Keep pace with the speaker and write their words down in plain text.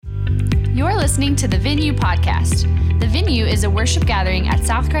listening to the Venue Podcast. The Venue is a worship gathering at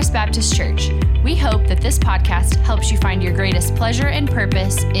Southcrest Baptist Church. We hope that this podcast helps you find your greatest pleasure and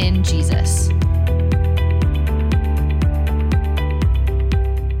purpose in Jesus.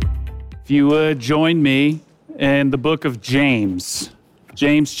 If you would join me in the book of James,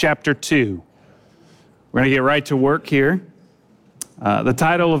 James chapter 2. We're going to get right to work here. The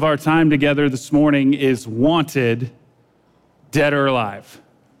title of our time together this morning is Wanted, Dead or Alive.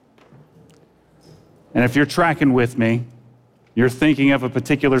 And if you're tracking with me, you're thinking of a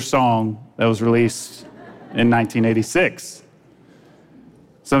particular song that was released in 1986.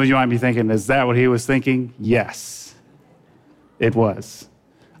 Some of you might be thinking, is that what he was thinking? Yes, it was.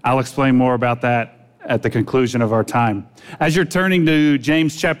 I'll explain more about that at the conclusion of our time. As you're turning to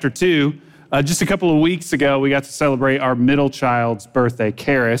James chapter 2, just a couple of weeks ago, we got to celebrate our middle child's birthday.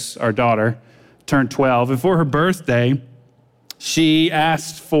 Karis, our daughter, turned 12. And for her birthday, she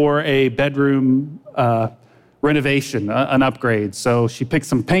asked for a bedroom renovation, an upgrade. So she picked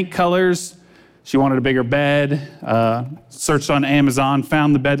some paint colors. She wanted a bigger bed, searched on Amazon,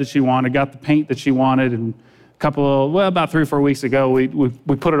 found the bed that she wanted, got the paint that she wanted, and about 3 or 4 weeks ago, we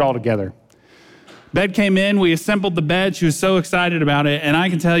put it all together. Bed came in, we assembled the bed. She was so excited about it. And I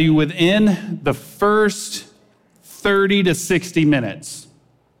can tell you, within the first 30 to 60 minutes,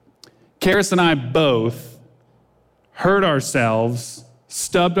 Karis and I both hurt ourselves,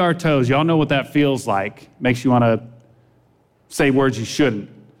 stubbed our toes. Y'all know what that feels like. Makes you want to say words you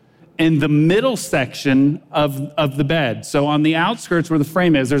shouldn't. In the middle section of the bed. So on the outskirts where the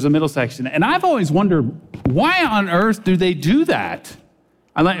frame is, there's a middle section. And I've always wondered, why on earth do they do that?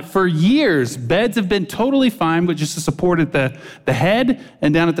 For years, beds have been totally fine with just a support at the head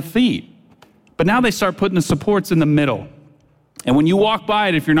and down at the feet. But now they start putting the supports in the middle. And when you walk by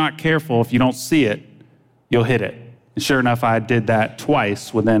it, if you're not careful, if you don't see it, you'll hit it. And sure enough, I did that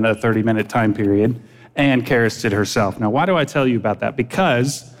twice within a 30-minute time period, and Karis did herself. Now, why do I tell you about that?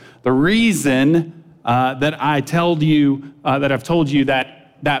 Because the reason that I've told you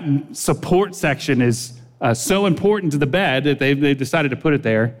that support section is so important to the bed that they've decided to put it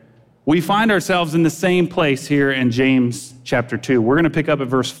there, we find ourselves in the same place here in James chapter 2. We're going to pick up at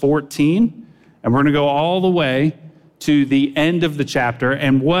verse 14, and we're going to go all the way to the end of the chapter.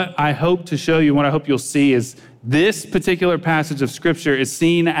 And what I hope to show you, what I hope you'll see is this particular passage of Scripture is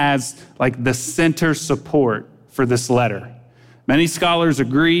seen as like the center support for this letter. Many scholars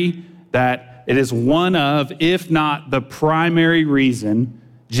agree that it is one of, if not the primary reason,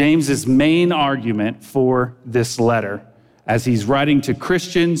 James's main argument for this letter, as he's writing to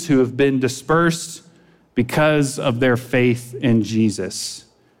Christians who have been dispersed because of their faith in Jesus.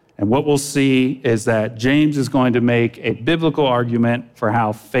 And what we'll see is that James is going to make a biblical argument for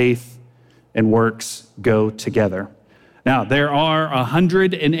how faith and works go together. Now, there are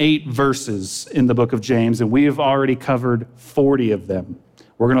 108 verses in the book of James, and we have already covered 40 of them.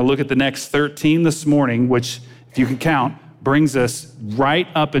 We're going to look at the next 13 this morning, which, if you can count, brings us right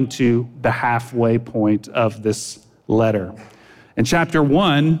up into the halfway point of this letter. In chapter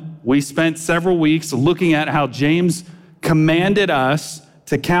 1, we spent several weeks looking at how James commanded us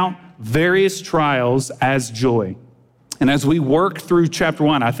to count various trials as joy. And as we worked through chapter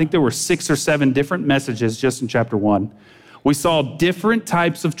 1, I think there were 6 or 7 different messages just in chapter 1. We saw different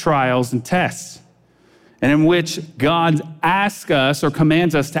types of trials and tests, and in which God asks us or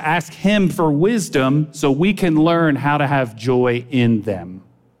commands us to ask him for wisdom so we can learn how to have joy in them.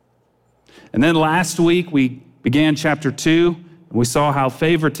 And then last week, we began chapter 2, and we saw how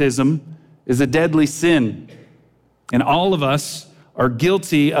favoritism is a deadly sin. And all of us are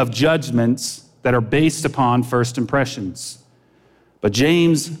guilty of judgments that are based upon first impressions. But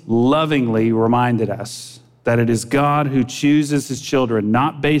James lovingly reminded us that it is God who chooses his children,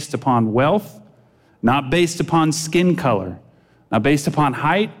 not based upon wealth, not based upon skin color, not based upon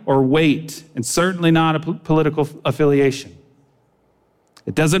height or weight, and certainly not a political affiliation.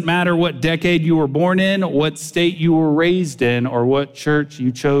 It doesn't matter what decade you were born in, what state you were raised in, or what church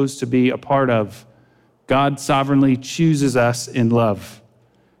you chose to be a part of. God sovereignly chooses us in love.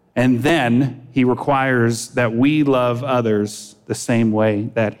 And then he requires that we love others the same way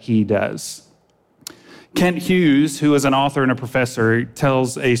that he does. Kent Hughes, who is an author and a professor,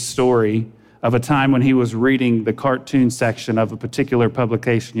 tells a story of a time when he was reading the cartoon section of a particular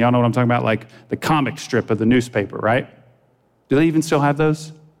publication. Y'all know what I'm talking about? Like the comic strip of the newspaper, right? Do they even still have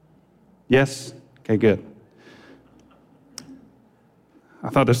those? Yes? Okay, good. I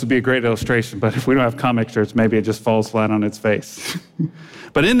thought this would be a great illustration, but if we don't have comic strips, maybe it just falls flat on its face.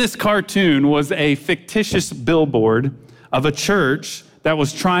 But in this cartoon was a fictitious billboard of a church that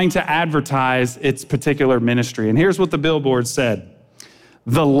was trying to advertise its particular ministry. And here's what the billboard said.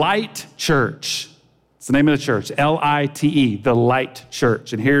 The Light Church. It's the name of the church, L-I-T-E, The Light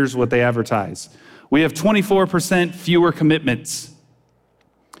Church. And here's what they advertise. We have 24% fewer commitments.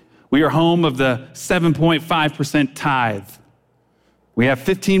 We are home of the 7.5% tithe. We have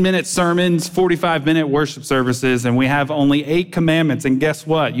 15-minute sermons, 45-minute worship services, and we have only 8 commandments. And guess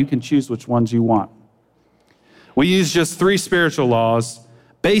what? You can choose which ones you want. We use just 3 spiritual laws.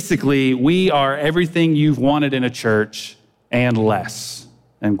 Basically, we are everything you've wanted in a church and less,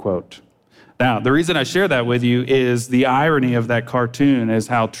 end quote. Now, the reason I share that with you is the irony of that cartoon is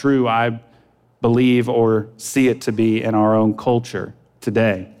how true I believe or see it to be in our own culture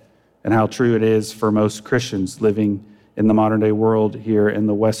today, and how true it is for most Christians living in the modern day world here in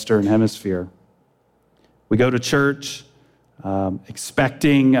the Western Hemisphere. We go to church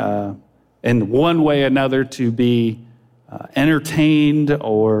expecting in one way or another to be entertained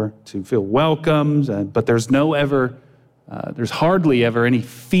or to feel welcomed, but there's hardly ever any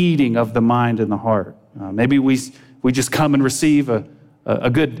feeding of the mind and the heart. Maybe we just come and receive a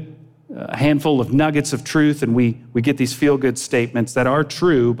good handful of nuggets of truth, and we get these feel-good statements that are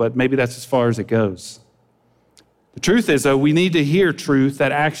true, but maybe that's as far as it goes. The truth is, though, we need to hear truth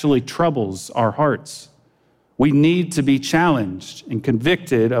that actually troubles our hearts. We need to be challenged and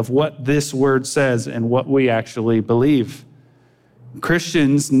convicted of what this word says and what we actually believe.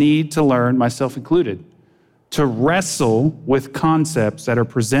 Christians need to learn, myself included, to wrestle with concepts that are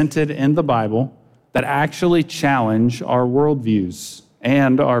presented in the Bible that actually challenge our worldviews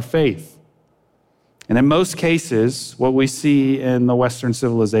and our faith. And in most cases, what we see in the Western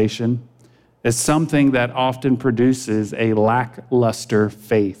civilization is something that often produces a lackluster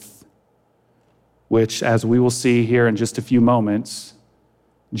faith, which, as we will see here in just a few moments,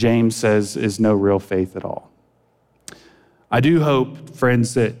 James says is no real faith at all. I do hope,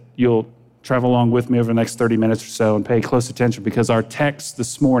 friends, that you'll travel along with me over the next 30 minutes or so and pay close attention, because our text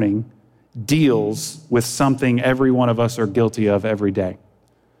this morning deals with something every one of us are guilty of every day.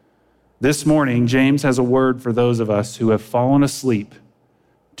 This morning, James has a word for those of us who have fallen asleep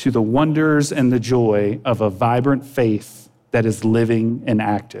to the wonders and the joy of a vibrant faith that is living and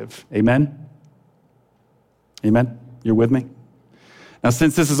active. Amen? Amen? You're with me? Now,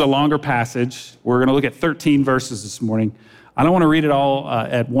 since this is a longer passage, we're going to look at 13 verses this morning. I don't want to read it all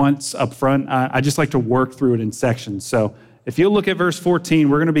at once up front. I just like to work through it in sections. So if you look at verse 14,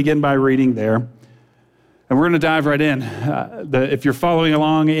 we're going to begin by reading there. And we're going to dive right in. If you're following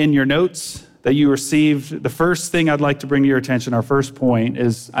along in your notes that you received, the first thing I'd like to bring to your attention, our first point,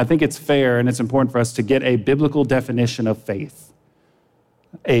 is I think it's fair and it's important for us to get a biblical definition of faith.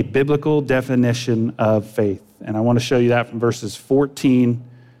 A biblical definition of faith. And I want to show you that from verses 14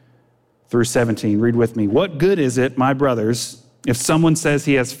 through 17. Read with me. What good is it, my brothers, if someone says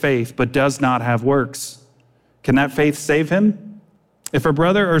he has faith but does not have works? Can that faith save him? If a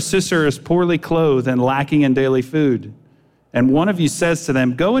brother or sister is poorly clothed and lacking in daily food, and one of you says to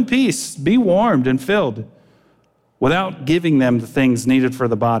them, go in peace, be warmed and filled, without giving them the things needed for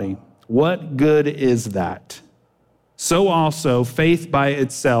the body, what good is that? So also, faith by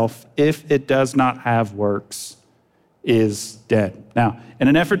itself, if it does not have works, is dead. Now, in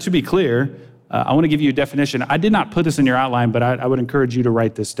an effort to be clear, I want to give you a definition. I did not put this in your outline, but I would encourage you to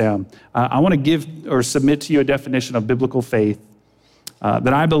write this down. I want to give or submit to you a definition of biblical faith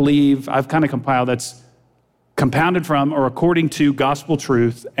that I believe I've kind of compiled that's compounded from or according to gospel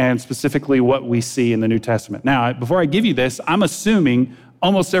truth and specifically what we see in the New Testament. Now, before I give you this, I'm assuming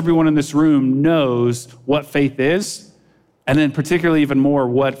almost everyone in this room knows what faith is, and then particularly even more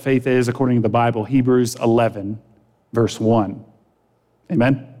what faith is according to the Bible, Hebrews 11, verse 1.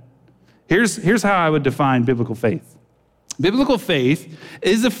 Amen? Here's how I would define biblical faith. Biblical faith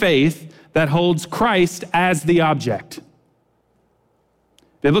is a faith that holds Christ as the object.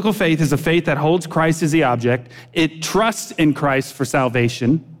 Biblical faith is a faith that holds Christ as the object. It trusts in Christ for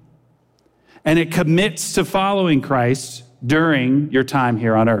salvation, and it commits to following Christ during your time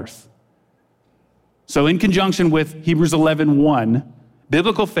here on earth. So in conjunction with Hebrews 11:1,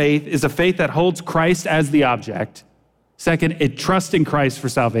 biblical faith is a faith that holds Christ as the object. Second, it trusts in Christ for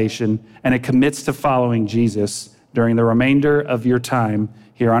salvation, and it commits to following Jesus during the remainder of your time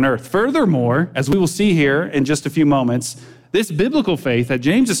here on earth. Furthermore, as we will see here in just a few moments, this biblical faith that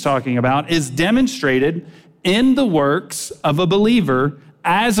James is talking about is demonstrated in the works of a believer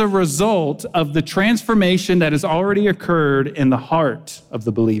as a result of the transformation that has already occurred in the heart of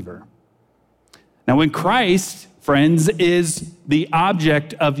the believer. Now, when Christ, friends, is the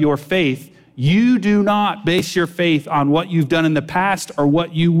object of your faith, you do not base your faith on what you've done in the past or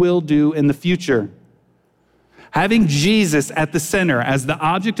what you will do in the future. Having Jesus at the center as the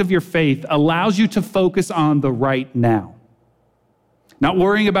object of your faith allows you to focus on the right now. not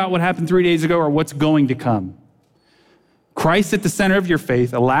worrying about what happened 3 days ago or what's going to come. Christ at the center of your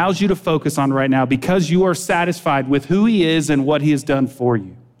faith allows you to focus on right now because you are satisfied with who he is and what he has done for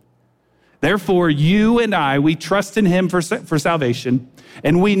you. Therefore, you and I, we trust in him for salvation,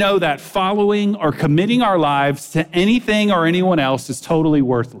 and we know that following or committing our lives to anything or anyone else is totally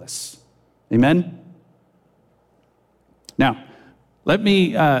worthless. Amen? Now, let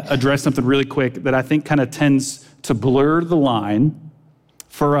me address something really quick that I think kind of tends to blur the line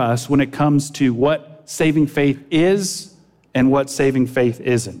for us when it comes to what saving faith is and what saving faith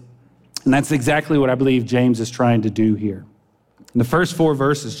isn't. And that's exactly what I believe James is trying to do here. In the first 4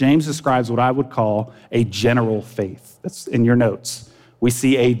 verses, James describes what I would call a general faith. That's in your notes. We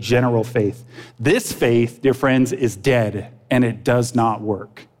see a general faith. This faith, dear friends, is dead and it does not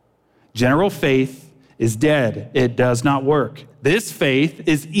work. General faith is dead. It does not work. This faith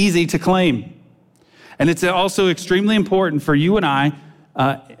is easy to claim. And it's also extremely important for you and I,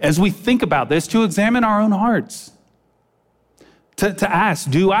 as we think about this, to examine our own hearts. To ask,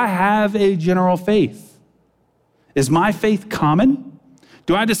 do I have a general faith? Is my faith common?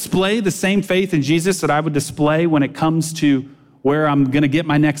 Do I display the same faith in Jesus that I would display when it comes to where I'm going to get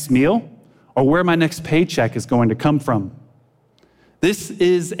my next meal or where my next paycheck is going to come from? This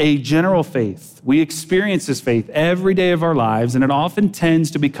is a general faith. We experience this faith every day of our lives, and it often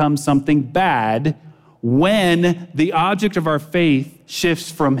tends to become something bad when the object of our faith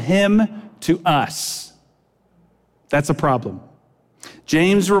shifts from him to us. That's a problem.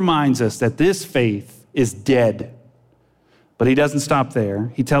 James reminds us that this faith is dead. But he doesn't stop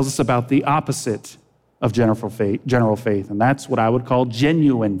there. He tells us about the opposite of general faith, and that's what I would call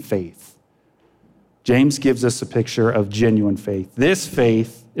genuine faith. James gives us a picture of genuine faith. This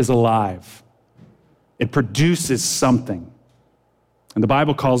faith is alive. It produces something, and the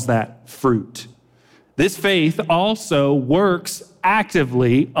Bible calls that fruit. This faith also works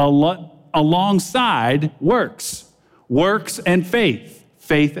actively alongside works and faith.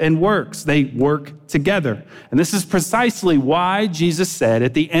 Faith and works, they work together. And this is precisely why Jesus said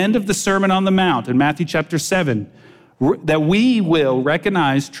at the end of the Sermon on the Mount in Matthew chapter 7, that we will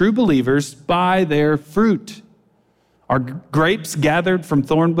recognize true believers by their fruit. Are grapes gathered from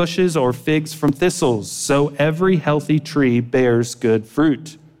thorn bushes or figs from thistles? So every healthy tree bears good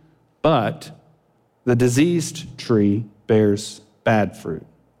fruit, but the diseased tree bears bad fruit.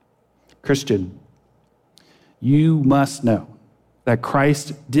 Christian, you must know that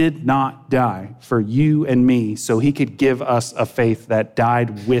Christ did not die for you and me so he could give us a faith that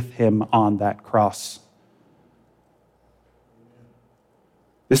died with him on that cross.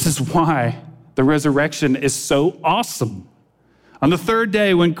 This is why the resurrection is so awesome. On the third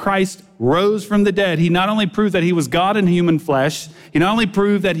day, when Christ rose from the dead, he not only proved that he was God in human flesh, he not only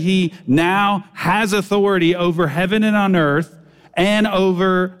proved that he now has authority over heaven and on earth and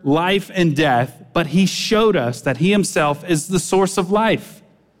over life and death, but he showed us that he himself is the source of life.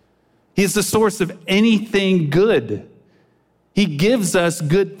 He is the source of anything good. He gives us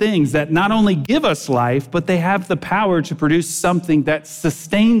good things that not only give us life, but they have the power to produce something that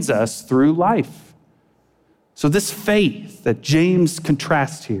sustains us through life. So this faith that James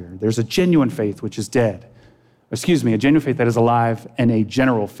contrasts here, there's a genuine faith which is dead. A genuine faith that is alive, and a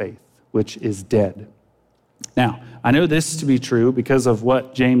general faith which is dead. Now, I know this to be true because of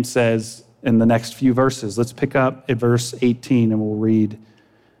what James says in the next few verses. Let's pick up at verse 18 and we'll read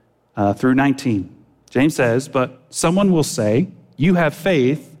through 19. James says, but someone will say, you have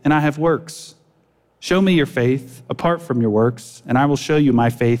faith and I have works. Show me your faith apart from your works, and I will show you my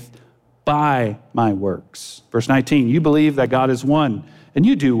faith by my works. Verse 19, you believe that God is one, and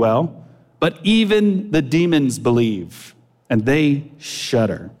you do well, but even the demons believe, and they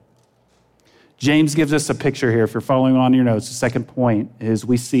shudder. James gives us a picture here. If you're following on your notes, the second point is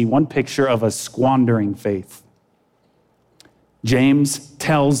we see one picture of a squandering faith. James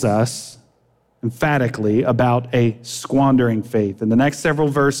tells us emphatically about a squandering faith. In the next several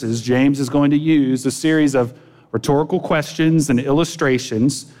verses, James is going to use a series of rhetorical questions and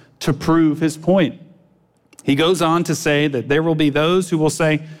illustrations to prove his point. He goes on to say that there will be those who will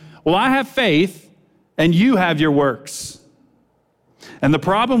say, well, I have faith and you have your works. And the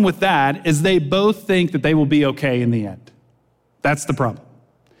problem with that is they both think that they will be okay in the end. That's the problem.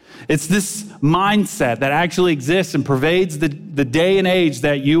 It's this mindset that actually exists and pervades the day and age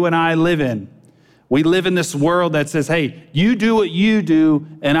that you and I live in. We live in this world that says, hey, you do what you do,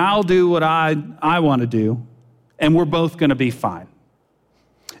 and I'll do what I want to do, and we're both going to be fine.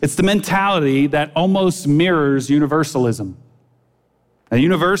 It's the mentality that almost mirrors universalism. Now,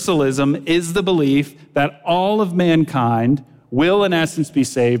 universalism is the belief that all of mankind will, in essence, be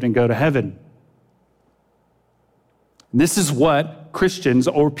saved and go to heaven. This is what Christians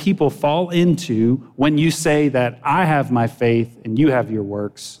or people fall into when you say that I have my faith and you have your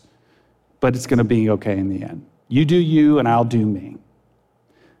works, but it's going to be okay in the end. You do you and I'll do me.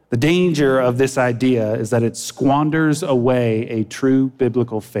 The danger of this idea is that it squanders away a true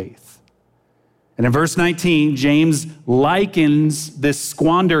biblical faith. And in verse 19, James likens this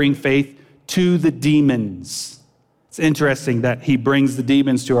squandering faith to the demons. It's interesting that he brings the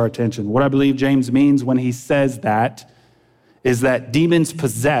demons to our attention. What I believe James means when he says that is that demons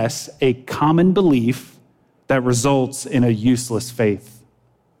possess a common belief that results in a useless faith.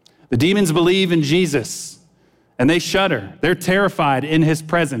 The demons believe in Jesus, and they shudder. They're terrified in his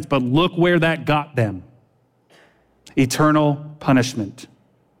presence, but look where that got them. Eternal punishment.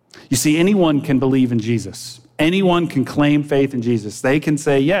 You see, anyone can believe in Jesus. Anyone can claim faith in Jesus. They can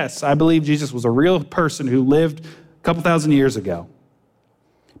say, yes, I believe Jesus was a real person who lived a couple thousand years ago.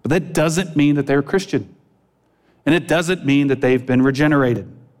 But that doesn't mean that they're a Christian. And it doesn't mean that they've been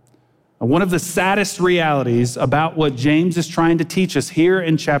regenerated. And one of the saddest realities about what James is trying to teach us here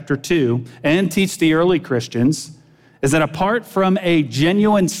in chapter 2 and teach the early Christians is that apart from a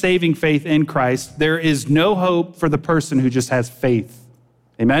genuine saving faith in Christ, there is no hope for the person who just has faith.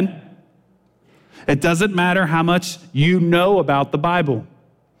 Amen? It doesn't matter how much you know about the Bible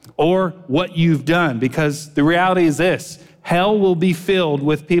or what you've done, because the reality is this: hell will be filled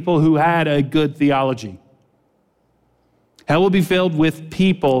with people who had a good theology. Hell will be filled with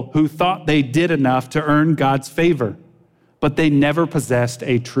people who thought they did enough to earn God's favor, but they never possessed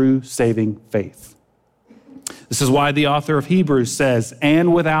a true saving faith. This is why the author of Hebrews says,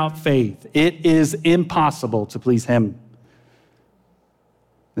 and without faith, it is impossible to please him.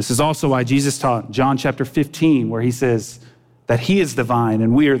 This is also why Jesus taught in John chapter 15, where he says that he is the vine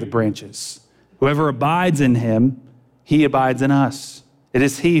and we are the branches. Whoever abides in him, he abides in us. It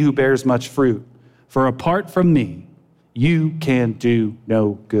is he who bears much fruit. For apart from me, you can do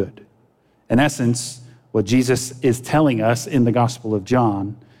no good. In essence, what Jesus is telling us in the Gospel of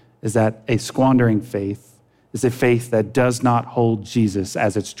John is that a squandering faith is a faith that does not hold Jesus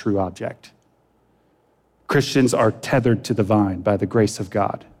as its true object. Christians are tethered to the vine by the grace of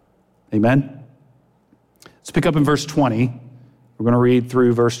God. Amen? Let's pick up in verse 20. We're going to read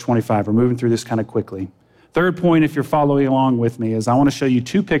through verse 25. We're moving through this kind of quickly. Third point, if you're following along with me, is I want to show you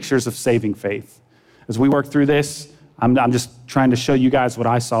two pictures of saving faith. As we work through this, I'm just trying to show you guys what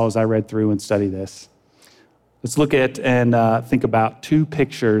I saw as I read through and study this. Let's look at and think about two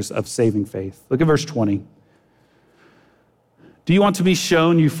pictures of saving faith. Look at verse 20. Do you want to be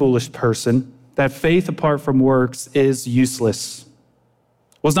shown, you foolish person, that faith apart from works is useless?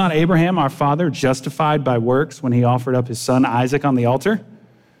 Was not Abraham, our father, justified by works when he offered up his son Isaac on the altar?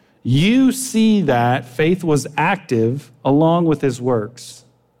 You see that faith was active along with his works,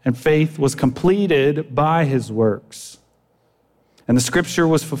 and faith was completed by his works. And the scripture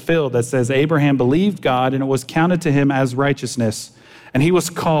was fulfilled that says, Abraham believed God, and it was counted to him as righteousness, and he was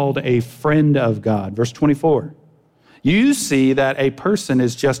called a friend of God. Verse 24. You see that a person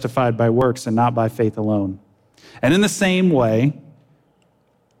is justified by works and not by faith alone. And in the same way,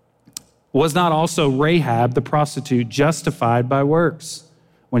 was not also Rahab the prostitute justified by works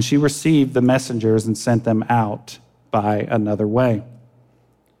when she received the messengers and sent them out by another way?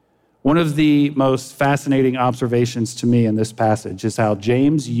 One of the most fascinating observations to me in this passage is how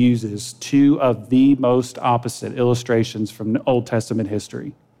James uses two of the most opposite illustrations from Old Testament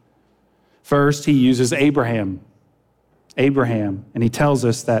history. First, he uses Abraham, and he tells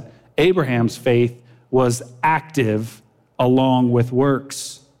us that Abraham's faith was active along with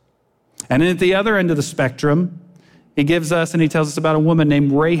works. And at the other end of the spectrum, he gives us and he tells us about a woman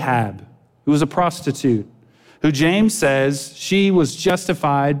named Rahab, who was a prostitute, who James says she was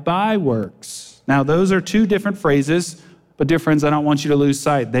justified by works. Now, those are two different phrases, but dear friends, I don't want you to lose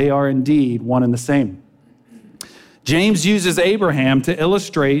sight. They are indeed one and the same. James uses Abraham to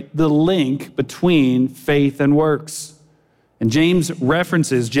illustrate the link between faith and works. And James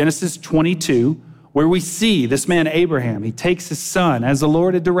references Genesis 22, where we see this man Abraham. He takes his son, as the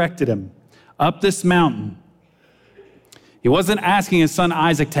Lord had directed him, up this mountain. He wasn't asking his son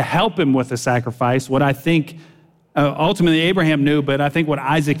Isaac to help him with the sacrifice. What I think ultimately Abraham knew, but I think what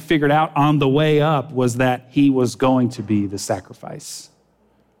Isaac figured out on the way up was that he was going to be the sacrifice.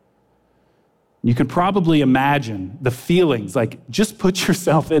 You can probably imagine the feelings, like just put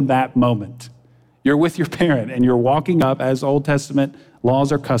yourself in that moment. You're with your parent and you're walking up, as Old Testament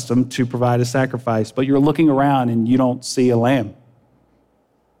laws are custom, to provide a sacrifice, but you're looking around and you don't see a lamb.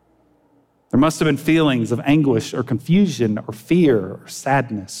 There must have been feelings of anguish or confusion or fear or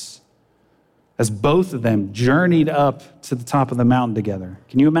sadness as both of them journeyed up to the top of the mountain together.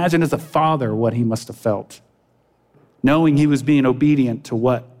 Can you imagine as a father what he must have felt? knowing he was being obedient to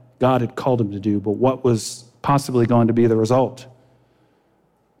what God had called him to do, but what was possibly going to be the result.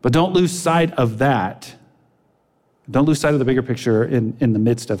 But don't lose sight of that. Don't lose sight of the bigger picture in the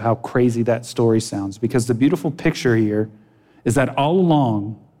midst of how crazy that story sounds, because the beautiful picture here is that all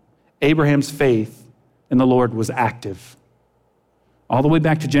along, Abraham's faith in the Lord was active. All the way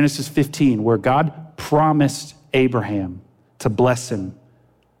back to Genesis 15, where God promised Abraham to bless him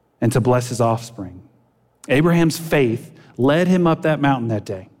and to bless his offspring. Abraham's faith led him up that mountain that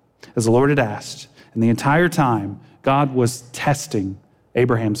day, as the Lord had asked. And the entire time, God was testing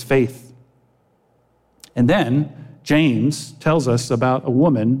Abraham's faith. And then James tells us about a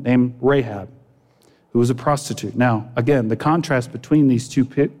woman named Rahab, who was a prostitute. Now, again, the contrast between these two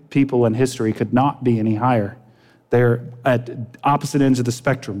people in history could not be any higher. They're at opposite ends of the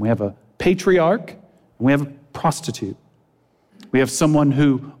spectrum. We have a patriarch and we have a prostitute. We have someone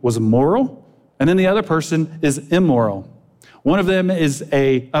who was moral, and then the other person is immoral. One of them is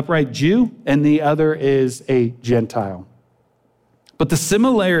an upright Jew, and the other is a Gentile. But the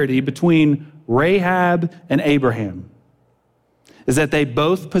similarity between Rahab and Abraham is that they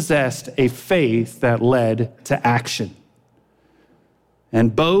both possessed a faith that led to action,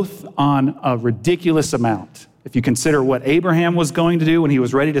 and both on a ridiculous amount. If you consider what Abraham was going to do when he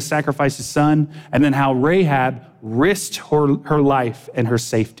was ready to sacrifice his son, and then how Rahab risked her life and her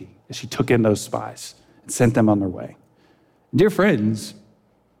safety as she took in those spies and sent them on their way. Dear friends,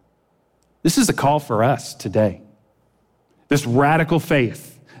 this is a call for us today. This radical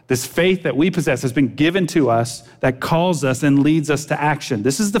faith, this faith that we possess has been given to us that calls us and leads us to action.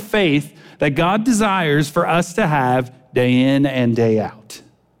 This is the faith that God desires for us to have day in and day out.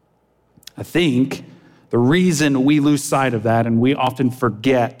 I think the reason we lose sight of that and we often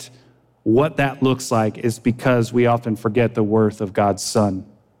forget what that looks like is because we often forget the worth of God's Son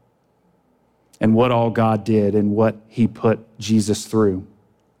and what all God did and what he put Jesus through.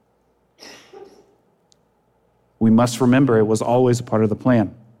 We must remember it was always a part of the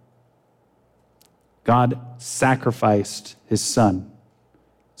plan. God sacrificed his Son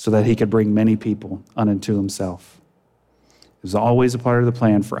so that he could bring many people unto himself. It was always a part of the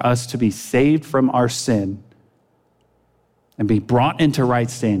plan for us to be saved from our sin and be brought into right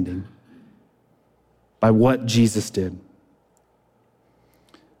standing by what Jesus did.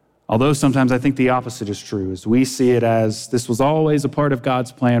 Although sometimes I think the opposite is true, as we see it as this was always a part of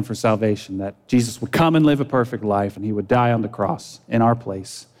God's plan for salvation, that Jesus would come and live a perfect life and he would die on the cross in our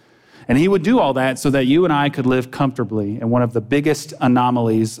place. And he would do all that so that you and I could live comfortably in one of the biggest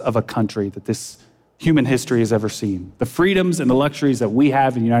anomalies of a country that this human history has ever seen. The freedoms and the luxuries that we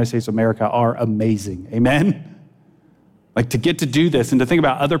have in the United States of America are amazing. Amen? Like to get to do this and to think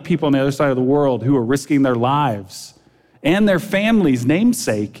about other people on the other side of the world who are risking their lives and their families'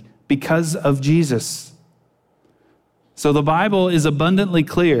 namesake because of Jesus. So the Bible is abundantly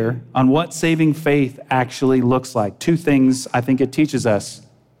clear on what saving faith actually looks like. Two things I think it teaches us.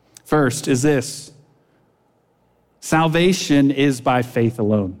 First is this: salvation is by faith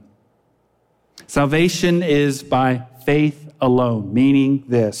alone. Salvation is by faith alone, meaning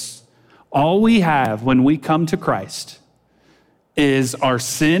this: all we have when we come to Christ is our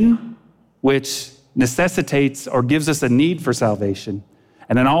sin, which necessitates or gives us a need for salvation.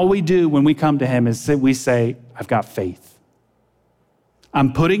 And then all we do when we come to him is we say, I've got faith.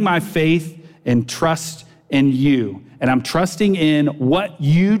 I'm putting my faith and trust in you. And I'm trusting in what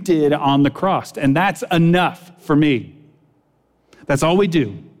you did on the cross. And that's enough for me. That's all we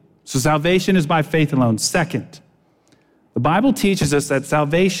do. So salvation is by faith alone. Second, the Bible teaches us that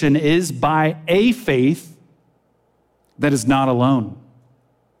salvation is by a faith that is not alone.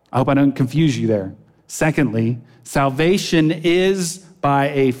 I hope I don't confuse you there. Secondly, salvation is by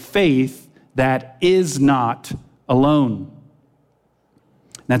a faith that is not alone.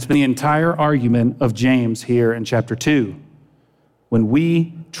 That's been the entire argument of James here in chapter 2. When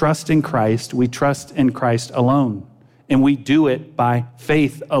we trust in Christ, we trust in Christ alone. And we do it by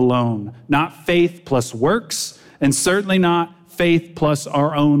faith alone. Not faith plus works, and certainly not faith plus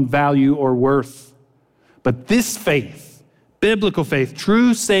our own value or worth. But this faith, biblical faith,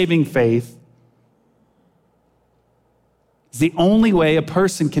 true saving faith, is the only way a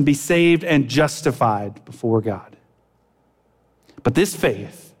person can be saved and justified before God. But this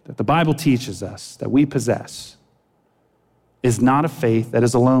faith that the Bible teaches us that we possess is not a faith that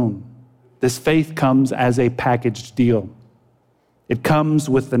is alone. This faith comes as a packaged deal. It comes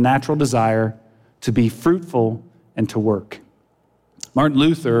with the natural desire to be fruitful and to work. Martin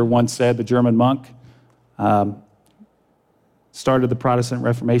Luther once said, the German monk, started the Protestant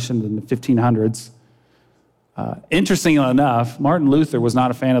Reformation in the 1500s. Interestingly enough, Martin Luther was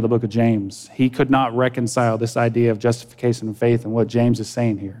not a fan of the book of James. He could not reconcile this idea of justification and faith and what James is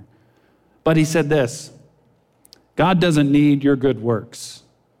saying here. But he said this: God doesn't need your good works,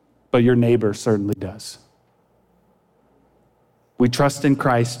 but your neighbor certainly does. We trust in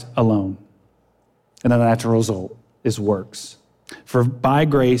Christ alone, and the natural result is works. For by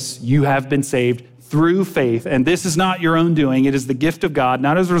grace you have been saved through faith, and this is not your own doing. It is the gift of God,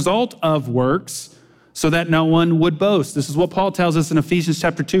 not as a result of works, so that no one would boast. This is what Paul tells us in Ephesians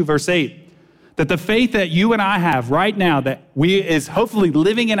chapter 2, verse 8, that the faith that you and I have right now, that is hopefully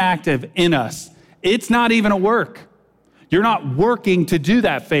living and active in us, it's not even a work. You're not working to do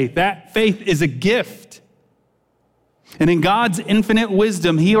that faith. That faith is a gift. And in God's infinite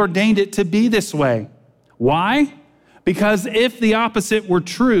wisdom, he ordained it to be this way. Why? Because if the opposite were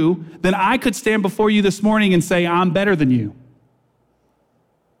true, then I could stand before you this morning and say, I'm better than you.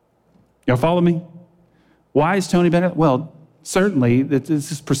 Y'all follow me? Why is Tony better? Well, certainly, it's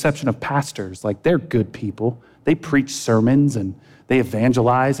this perception of pastors. Like, they're good people. They preach sermons and they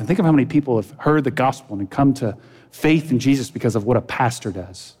evangelize. And think of how many people have heard the gospel and come to faith in Jesus because of what a pastor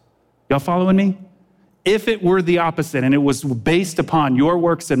does. Y'all following me? If it were the opposite and it was based upon your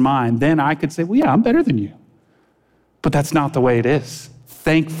works and mine, then I could say, well, yeah, I'm better than you. But that's not the way it is.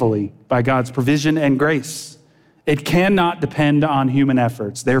 Thankfully, by God's provision and grace, it cannot depend on human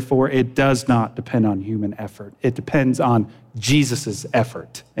efforts. Therefore, it does not depend on human effort. It depends on Jesus'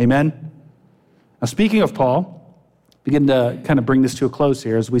 effort. Amen? Now, speaking of Paul, begin to kind of bring this to a close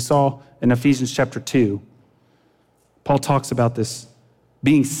here. As we saw in Ephesians chapter 2, Paul talks about this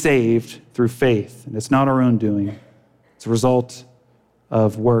being saved through faith. And it's not our own doing. It's a result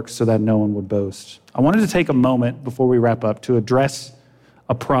of works so that no one would boast. I wanted to take a moment before we wrap up to address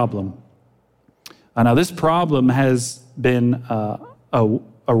a problem. Now, this problem has been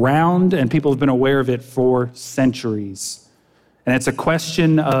around and people have been aware of it for centuries. And it's a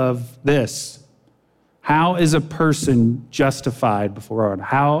question of this: how is a person justified before God?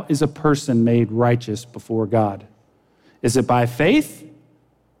 How is a person made righteous before God? Is it by faith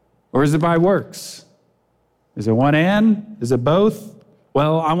or is it by works? Is it one and? Is it both?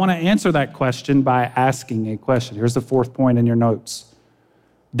 Well, I want to answer that question by asking a question. Here's the fourth point in your notes.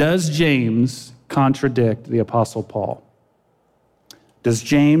 Does James contradict the Apostle Paul? Does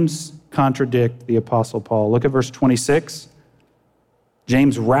James contradict the Apostle Paul? Look at verse 26.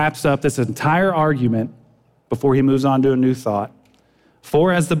 James wraps up this entire argument before he moves on to a new thought.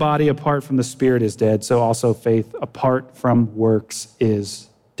 For as the body apart from the spirit is dead, so also faith apart from works is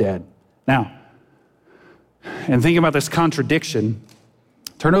dead. Now, and thinking about this contradiction,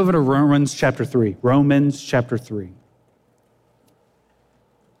 turn over to Romans chapter 3. Romans chapter 3.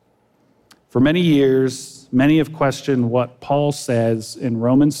 For many years, many have questioned what Paul says in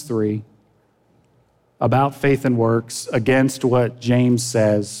Romans 3 about faith and works against what James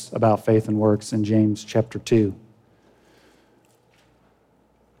says about faith and works in James chapter 2.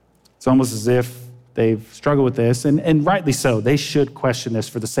 It's almost as if they've struggled with this, and rightly so. They should question this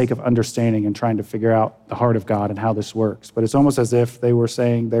for the sake of understanding and trying to figure out the heart of God and how this works. But it's almost as if they were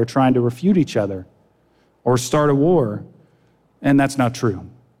saying they're trying to refute each other or start a war, and that's not true.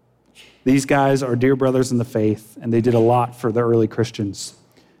 These guys are dear brothers in the faith, and they did a lot for the early Christians.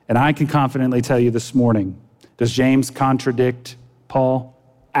 And I can confidently tell you this morning, does James contradict Paul?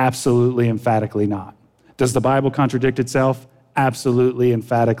 Absolutely, emphatically not. Does the Bible contradict itself? Absolutely,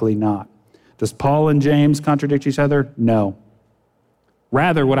 emphatically not. Does Paul and James contradict each other? No.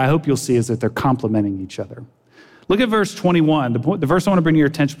 Rather, what I hope you'll see is that they're complementing each other. Look at verse 21. The verse I want to bring to your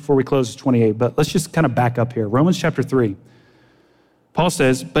attention before we close is 28, but let's just kind of back up here. Romans chapter 3. Paul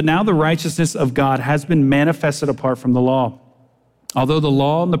says, but now the righteousness of God has been manifested apart from the law, although the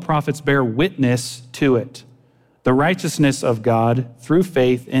law and the prophets bear witness to it. The righteousness of God through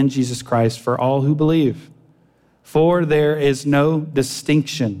faith in Jesus Christ for all who believe. For there is no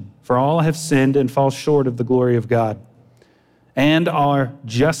distinction, for all have sinned and fall short of the glory of God, and are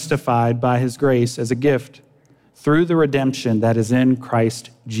justified by his grace as a gift through the redemption that is in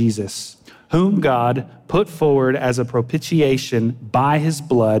Christ Jesus, whom God put forward as a propitiation by his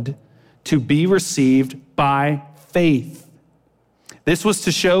blood to be received by faith. This was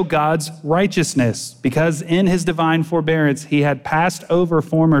to show God's righteousness, because in his divine forbearance he had passed over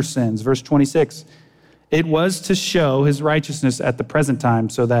former sins. Verse 26, it was to show his righteousness at the present time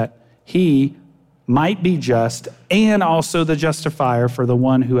so that he might be just and also the justifier for the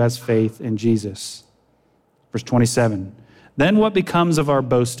one who has faith in Jesus. Verse 27, then what becomes of our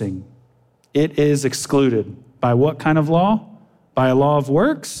boasting? It is excluded. By what kind of law? By a law of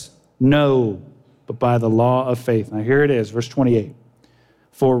works? No, but by the law of faith. Now here it is, verse 28.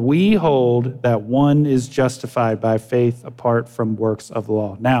 For we hold that one is justified by faith apart from works of the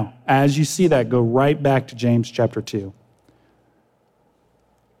law. Now, as you see that, go right back to James chapter 2,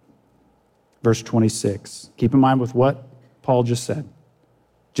 verse 26. Keep in mind with what Paul just said.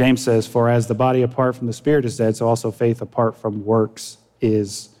 James says, for as the body apart from the spirit is dead, so also faith apart from works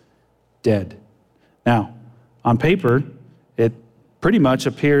is dead. Now, on paper, it pretty much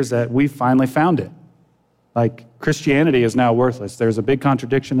appears that we finally found it. Like, Christianity is now worthless. There's a big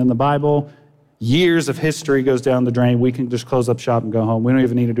contradiction in the Bible. Years of history goes down the drain. We can just close up shop and go home. We don't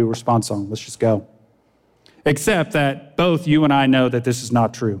even need to do a response song. Let's just go. Except that both you and I know that this is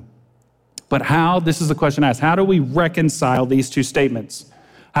not true. But how, this is the question asked, how do we reconcile these two statements?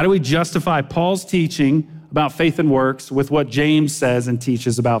 How do we justify Paul's teaching about faith and works with what James says and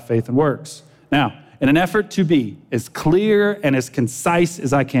teaches about faith and works? Now, in an effort to be as clear and as concise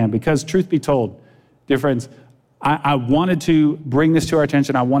as I can, because truth be told, dear friends, I wanted to bring this to our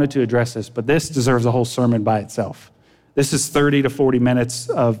attention. I wanted to address this, but this deserves a whole sermon by itself. This is 30 to 40 minutes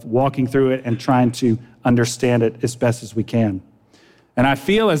of walking through it and trying to understand it as best as we can. And I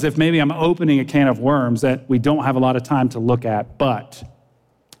feel as if maybe I'm opening a can of worms that we don't have a lot of time to look at, but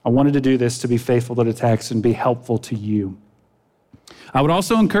I wanted to do this to be faithful to the text and be helpful to you. I would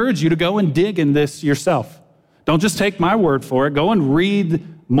also encourage you to go and dig in this yourself. Don't just take my word for it. Go and read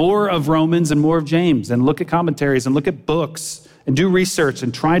more of Romans and more of James and look at commentaries and look at books and do research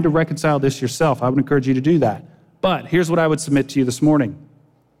and try to reconcile this yourself. I would encourage you to do that. But here's what I would submit to you this morning.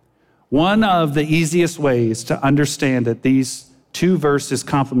 One of the easiest ways to understand that these two verses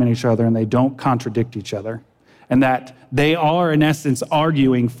complement each other and they don't contradict each other and that they are, in essence,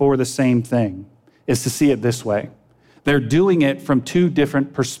 arguing for the same thing is to see it this way. They're doing it from two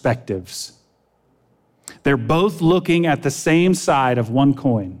different perspectives. They're both looking at the same side of one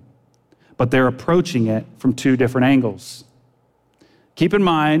coin, but they're approaching it from two different angles. Keep in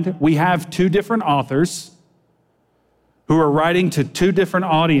mind, we have two different authors who are writing to two different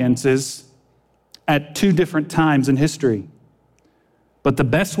audiences at two different times in history. But the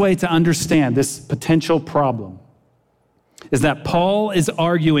best way to understand this potential problem is that Paul is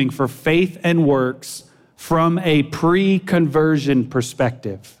arguing for faith and works from a pre-conversion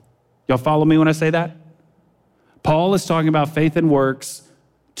perspective. Y'all follow me when I say that? Paul is talking about faith and works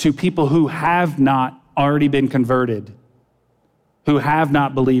to people who have not already been converted, who have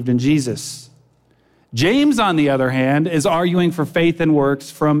not believed in Jesus. James, on the other hand, is arguing for faith and works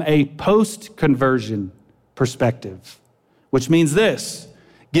from a post-conversion perspective, which means this.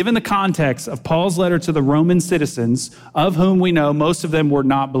 Given the context of Paul's letter to the Roman citizens, of whom we know most of them were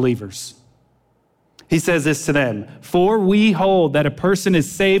not believers, he says this to them, for we hold that a person is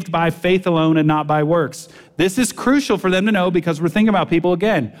saved by faith alone and not by works. This is crucial for them to know because we're thinking about people,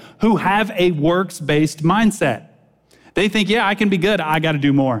 again, who have a works-based mindset. They think, yeah, I can be good. I got to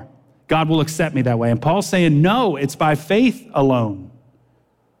do more. God will accept me that way. And Paul's saying, no, it's by faith alone.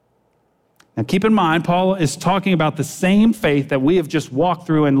 Now, keep in mind, Paul is talking about the same faith that we have just walked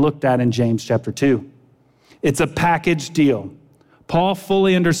through and looked at in James chapter 2. It's a package deal. Paul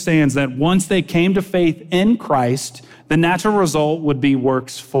fully understands that once they came to faith in Christ, the natural result would be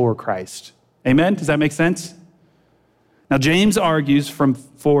works for Christ. Amen? Does that make sense? Now, James argues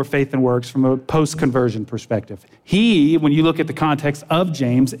for faith and works from a post-conversion perspective. He, when you look at the context of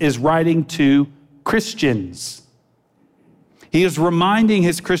James, is writing to Christians. He is reminding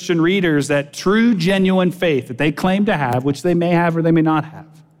his Christian readers that true, genuine faith that they claim to have, which they may have or they may not have,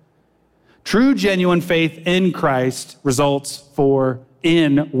 true, genuine faith in Christ results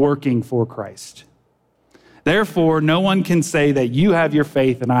in working for Christ. Therefore, no one can say that you have your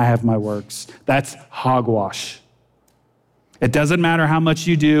faith and I have my works. That's hogwash. It doesn't matter how much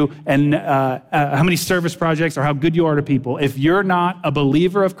you do and how many service projects or how good you are to people. If you're not a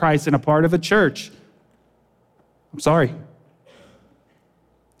believer of Christ and a part of a church, I'm sorry.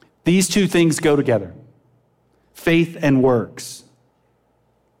 These two things go together, faith and works.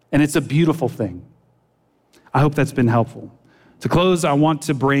 And it's a beautiful thing. I hope that's been helpful. To close, I want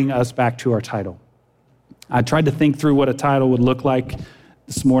to bring us back to our title. I tried to think through what a title would look like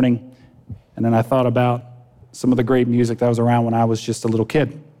this morning, and then I thought about some of the great music that was around when I was just a little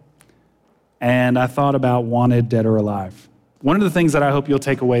kid. And I thought about Wanted, Dead or Alive. One of the things that I hope you'll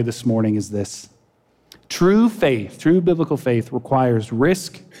take away this morning is this. True faith, true biblical faith requires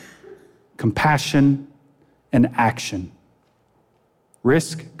risk, compassion, and action.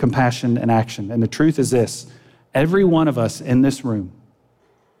 Risk, compassion, and action. And the truth is this, every one of us in this room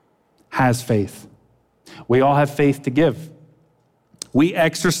has faith. We all have faith to give. We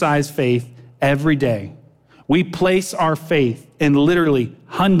exercise faith every day. We place our faith in literally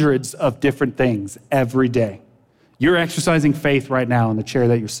hundreds of different things every day. You're exercising faith right now in the chair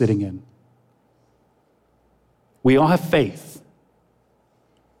that you're sitting in. We all have faith.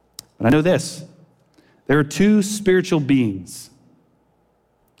 But I know this. There are two spiritual beings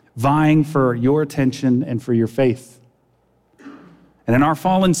vying for your attention and for your faith. And in our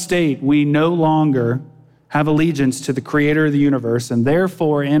fallen state, we no longer have allegiance to the creator of the universe, and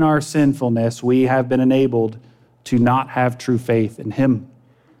therefore in our sinfulness, we have been enabled to not have true faith in him.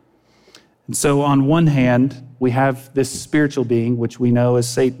 And so on one hand, we have this spiritual being, which we know as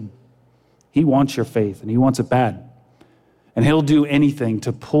Satan. He wants your faith, and he wants it bad. And he'll do anything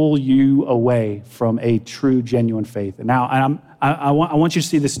to pull you away from a true, genuine faith. And now I want you to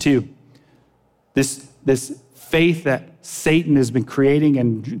see this too. This faith that Satan has been creating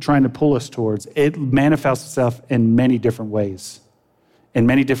and trying to pull us towards, it manifests itself in many different ways, in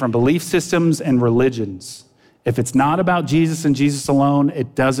many different belief systems and religions. If it's not about Jesus and Jesus alone,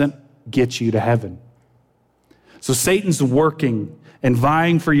 it doesn't get you to heaven. So Satan's working and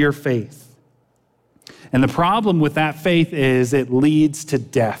vying for your faith. And the problem with that faith is it leads to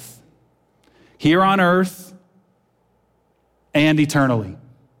death here on earth and eternally.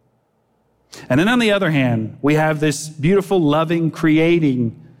 And then on the other hand, we have this beautiful, loving,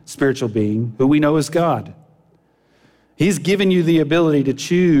 creating spiritual being who we know as God. He's given you the ability to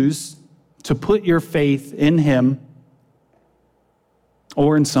choose to put your faith in him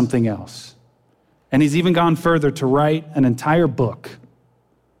or in something else. And he's even gone further to write an entire book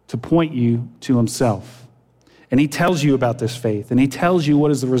to point you to himself. And he tells you about this faith, and he tells you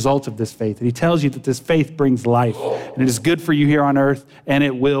what is the result of this faith, and he tells you that this faith brings life, and it is good for you here on earth, and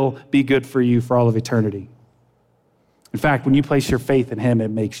it will be good for you for all of eternity. In fact, when you place your faith in him, it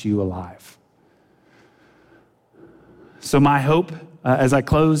makes you alive. So my hope, as I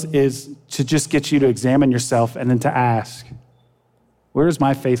close, is to just get you to examine yourself and then to ask, where does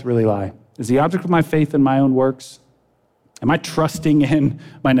my faith really lie? Is the object of my faith in my own works? Am I trusting in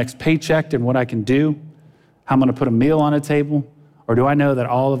my next paycheck and what I can do? How I'm going to put a meal on a table? Or do I know that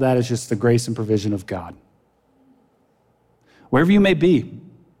all of that is just the grace and provision of God? Wherever you may be,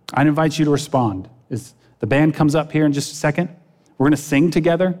 I'd invite you to respond. As the band comes up here in just a second, we're going to sing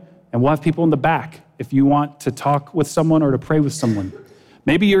together, and we'll have people in the back if you want to talk with someone or to pray with someone.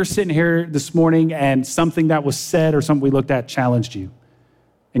 Maybe you're sitting here this morning and something that was said or something we looked at challenged you.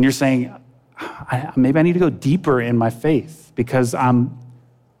 And you're saying, maybe I need to go deeper in my faith because I'm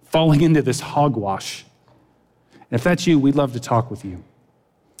falling into this hogwash. And if that's you, we'd love to talk with you.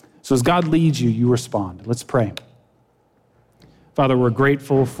 So as God leads you, you respond. Let's pray. Father, we're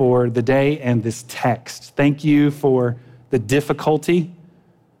grateful for the day and this text. Thank you for the difficulty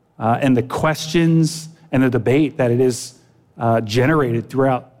and the questions and the debate that it is generated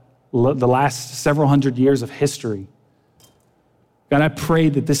throughout the last several hundred years of history. God, I pray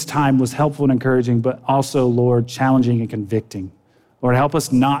that this time was helpful and encouraging, but also, Lord, challenging and convicting. Lord, help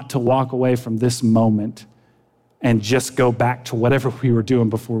us not to walk away from this moment and just go back to whatever we were doing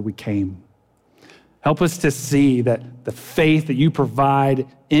before we came. Help us to see that the faith that you provide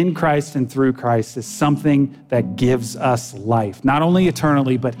in Christ and through Christ is something that gives us life, not only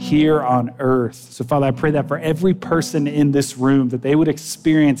eternally, but here on earth. So Father, I pray that for every person in this room, that they would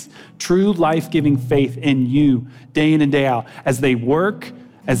experience true life-giving faith in you day in and day out as they work,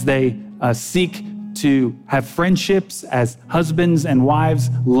 as they seek to have friendships, as husbands and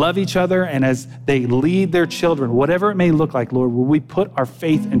wives love each other, and as they lead their children, whatever it may look like, Lord, will we put our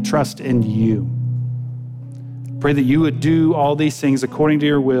faith and trust in you? Pray that you would do all these things according to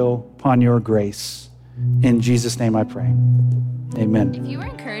your will, upon your grace. In Jesus' name I pray. Amen. If you were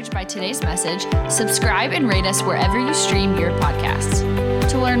encouraged by today's message, subscribe and rate us wherever you stream your podcasts.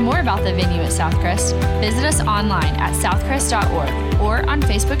 To learn more about the venue at Southcrest, visit us online at southcrest.org or on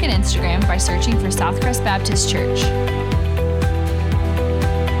Facebook and Instagram by searching for Southcrest Baptist Church.